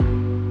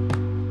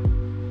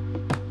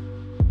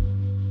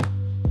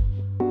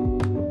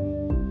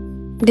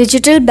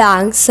Digital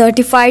banks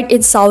certified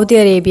in Saudi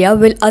Arabia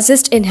will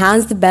assist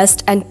enhance the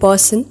best and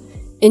person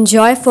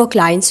enjoy for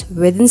clients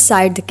within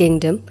inside the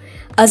kingdom,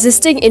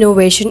 assisting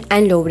innovation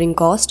and lowering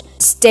cost,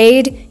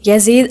 stated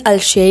Yazid Al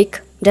Sheikh,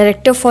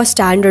 Director for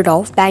Standard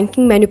of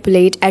Banking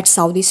Manipulate at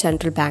Saudi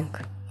Central Bank.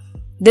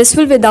 This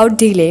will without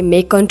delay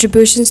make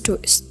contributions to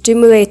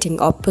stimulating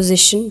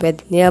opposition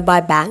with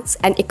nearby banks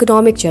and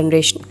economic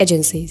generation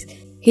agencies,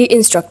 he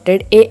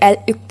instructed Al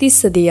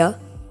Iqtisadiyya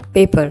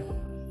paper.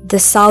 The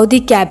Saudi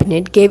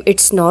cabinet gave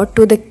its nod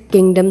to the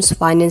kingdom's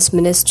finance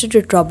minister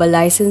to trouble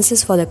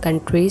licenses for the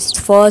country's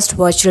first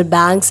virtual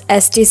banks,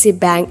 STC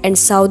Bank and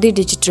Saudi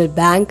Digital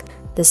Bank,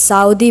 the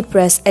Saudi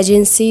press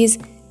agencies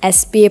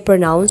SPA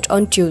pronounced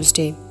on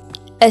Tuesday.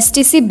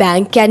 STC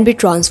Bank can be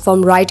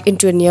transformed right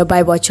into a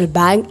nearby virtual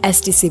bank,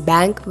 STC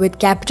Bank, with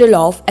capital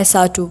of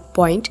SR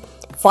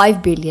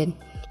 2.5 billion.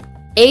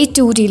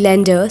 A2D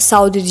lender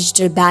Saudi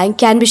Digital Bank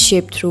can be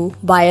shaped through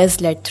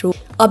buyers led through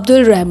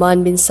Abdul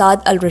Rahman bin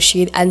Saad Al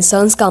Rashid and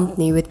Sons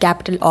Company with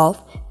capital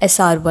of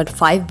SR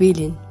 15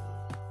 billion.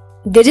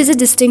 There is a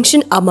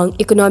distinction among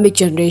economic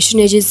generation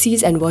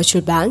agencies and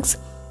virtual banks.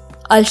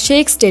 Al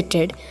Sheikh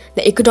stated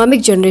the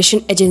economic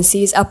generation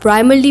agencies are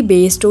primarily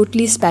based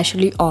totally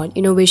specially on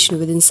innovation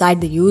within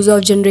inside the use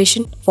of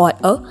generation for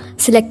a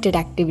selected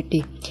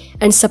activity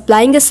and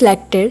supplying a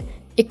selected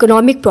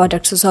economic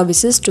products or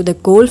services to the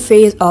goal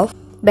phase of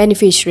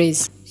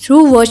beneficiaries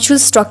through virtual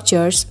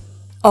structures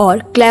or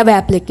clever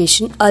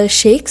application, Al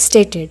Sheikh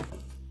stated.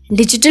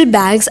 Digital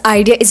bank's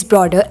idea is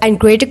broader and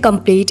greater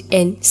complete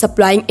in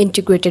supplying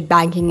integrated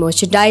banking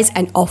merchandise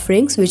and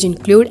offerings which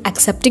include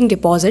accepting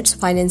deposits,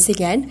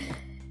 financing and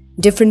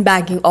different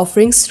banking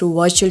offerings through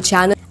virtual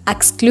channels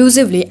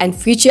exclusively and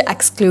feature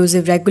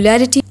exclusive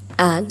regularity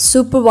and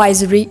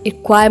supervisory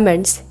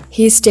requirements,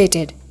 he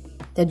stated.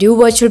 The new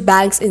virtual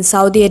banks in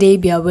Saudi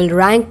Arabia will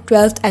rank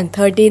 12th and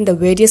 13th the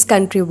various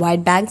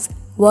country-wide banks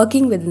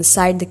working with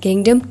inside the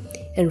kingdom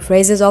in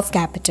phases of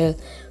capital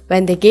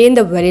when they gain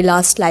the very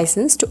last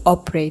license to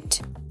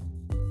operate.